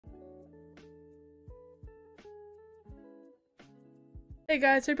Hey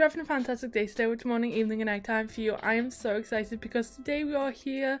guys, hope you're having a fantastic day today, which morning, evening and night time for you. I am so excited because today we are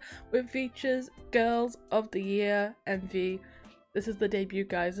here with VCHA's Girls of the Year MV. This is the debut,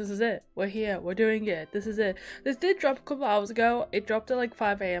 guys. This is it. We're here. We're doing it. This is it. This did drop a couple hours ago. It dropped at like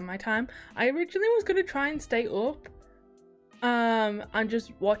 5 AM my time. I originally was going to try and stay up and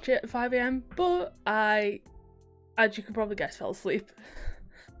just watch it at 5 AM, but I, as you can probably guess, fell asleep.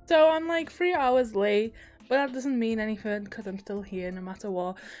 So I'm like 3 hours late. But that doesn't mean anything because I'm still here no matter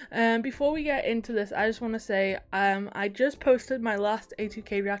what. Before we get into this, I just want to say I just posted my last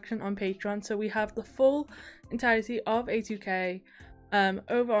A2K reaction on Patreon. So we have the full entirety of A2K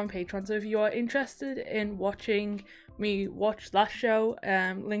over on Patreon. So if you are interested in watching me watch that show,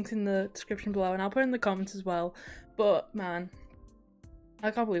 links in the description below, and I'll put in the comments as well. But man,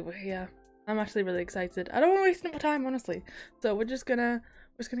 I can't believe we're here. I'm actually really excited. I don't want to waste any more time, honestly. So we're just gonna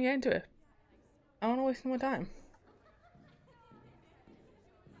get into it. I don't want to waste more time.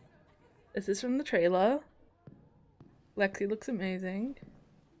 This is from the trailer. Lexi looks amazing.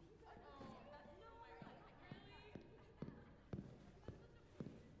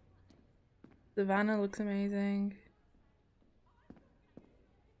 Savannah looks amazing.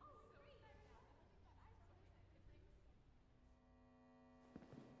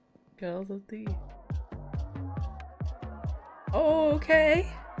 Girls of the... Oh,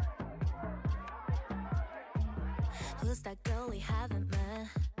 okay. Who's that girl we haven't met?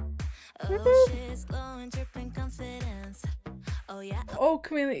 Oh, she's glowing, dripping confidence. Oh yeah. Oh,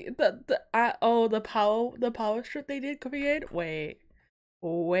 Camille, the power strip they did coming in. Wait.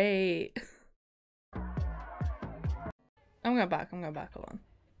 I'm going back.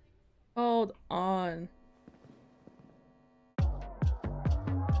 Hold on.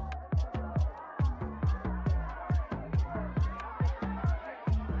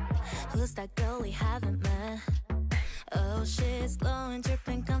 Who's that girl we haven't met? Oh, she's glowing,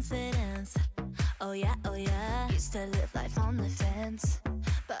 dripping confidence. Oh yeah, oh yeah. Used to live life on the fence,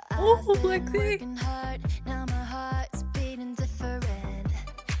 but I've been working hard. Now my heart's beating different.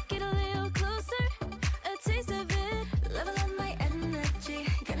 Get a little closer, a taste of it. Level up my energy,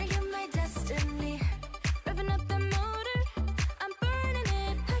 gonna get my destiny. Revving up the motor, I'm burning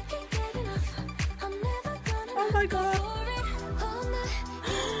it. I can't get enough. I'm never gonna. Oh my god.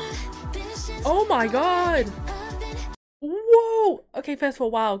 Oh my god. Whoa! Okay, first of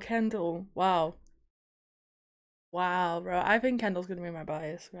all, wow, Kendall. Wow, bro. I think Kendall's gonna be my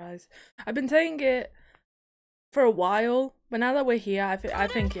bias, guys. I've been saying it for a while, but now that we're here, I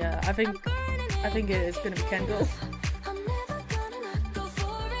think it is gonna be Kendall.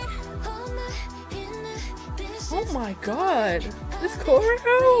 Oh my god, this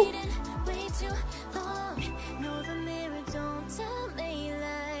choreo!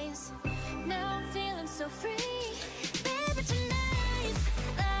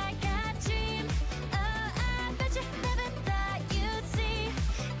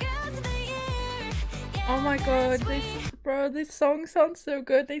 Oh my god, these songs sound so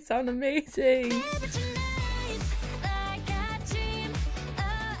good. They sound amazing.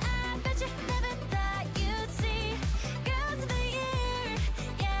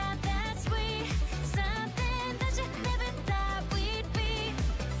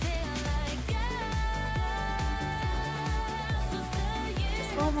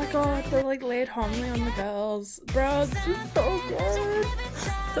 Oh my god, they're like laid harmony on the girls. Bro, this is so good.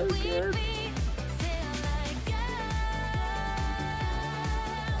 So good.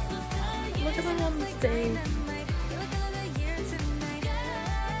 Look at them on the stage.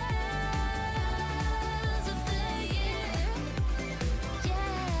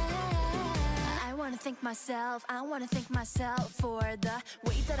 I wanna thank myself for the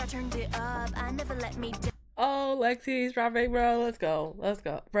way that I turned it up. I never let me down. Oh, Lexi's rapping, bro. Let's go,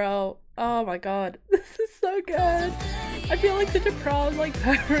 bro. Oh my god, this is so good. I feel like such a proud like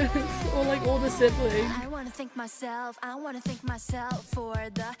parents or like older sibling. I wanna thank myself for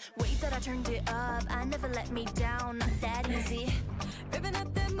the way that I turned it up. I never let me down, not that easy. Ripping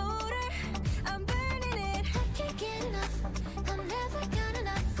up the motor, I'm burning it. I can't get enough. I'm never gonna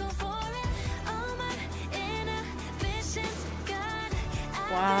not go for it. All my inhibitions gone.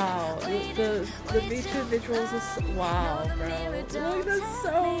 Wow, the VCHA visuals are so, wow, bro. Look, they're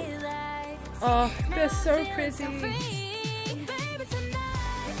so, oh, they're so pretty.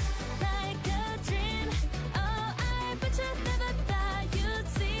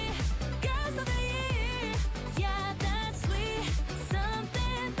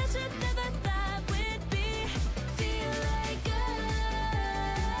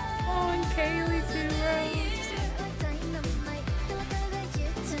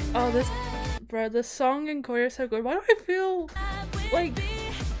 Oh, this, bro, the song and choreo is so good. Why do I feel like,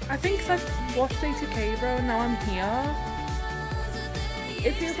 I think 'cause I've watched VCHA, bro, and now I'm here.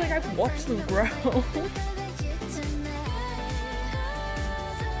 It feels like I've watched them grow.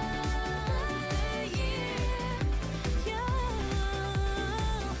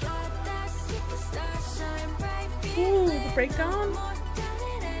 Ooh, the breakdown.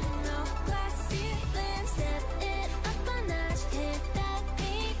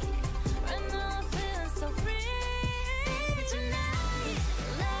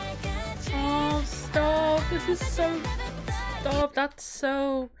 Oh, stop. This is so... Stop, that's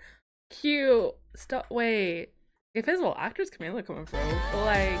so cute. Stop, wait. Invisible actress Camila coming through. But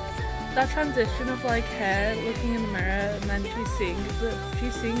like, that transition of like her looking in the mirror and then she's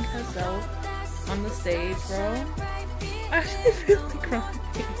seeing herself on the stage, bro. I actually feel like crying.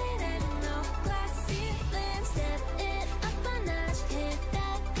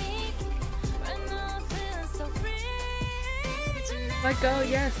 Like, girl,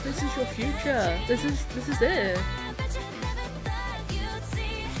 yes, this is your future. This is it.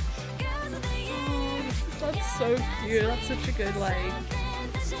 Oh, that's so cute. That's such a good like.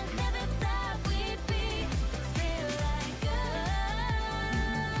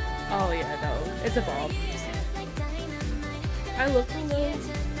 Oh yeah, no, it's a bob. I love the little.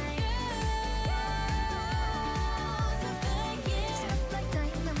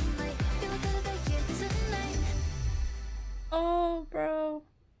 Oh, bro.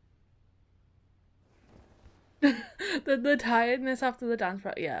 the tiredness after the dance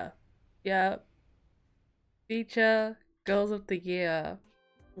practice. Yeah. VCHA Girls of the Year.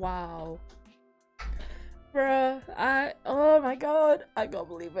 Wow. Bruh, oh my god, I can't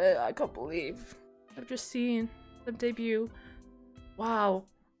believe it. I can't believe I've just seen the debut. Wow.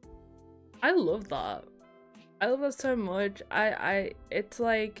 I love that. I love that so much. It's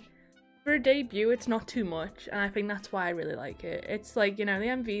like, for a debut, it's not too much, and I think that's why I really like it. It's like, you know, the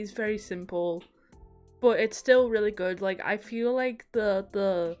MV is very simple, but it's still really good. Like, I feel like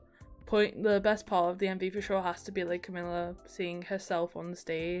the best part of the MV for sure has to be like Camila seeing herself on the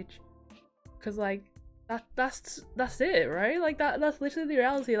stage, because like that's it, right? Like that's literally the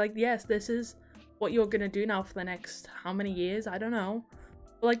reality. Like, yes, this is what you're gonna do now for the next how many years, I don't know,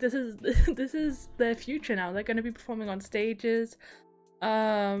 but like this is their future now. They're gonna be performing on stages.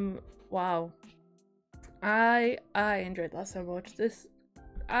 Wow, I enjoyed that so much.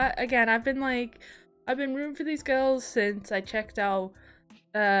 Again, I've been rooting for these girls since I checked out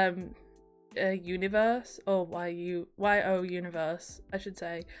Universe, or YO Universe, I should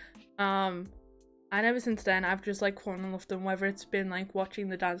say. And ever since then, I've just like fallen in love with them, whether it's been like watching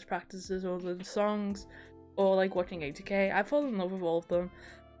the dance practices or the songs, or like watching VCHA. I've fallen in love with all of them.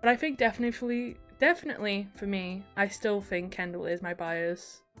 But I think definitely for me, I still think Kendall is my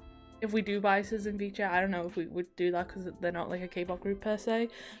bias. If we do biases in VCHA, I don't know if we would do that because they're not like a K-pop group per se.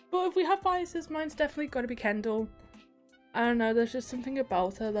 But if we have biases, mine's definitely got to be Kendall. I don't know, there's just something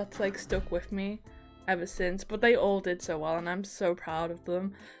about her that's like stuck with me ever since. But they all did so well, and I'm so proud of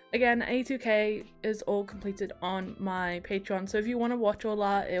them. Again, A2K is all completed on my Patreon, so if you want to watch all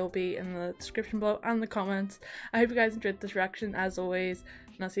that, it'll be in the description below and the comments. I hope you guys enjoyed this reaction as always,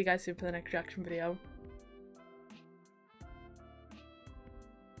 and I'll see you guys soon for the next reaction video.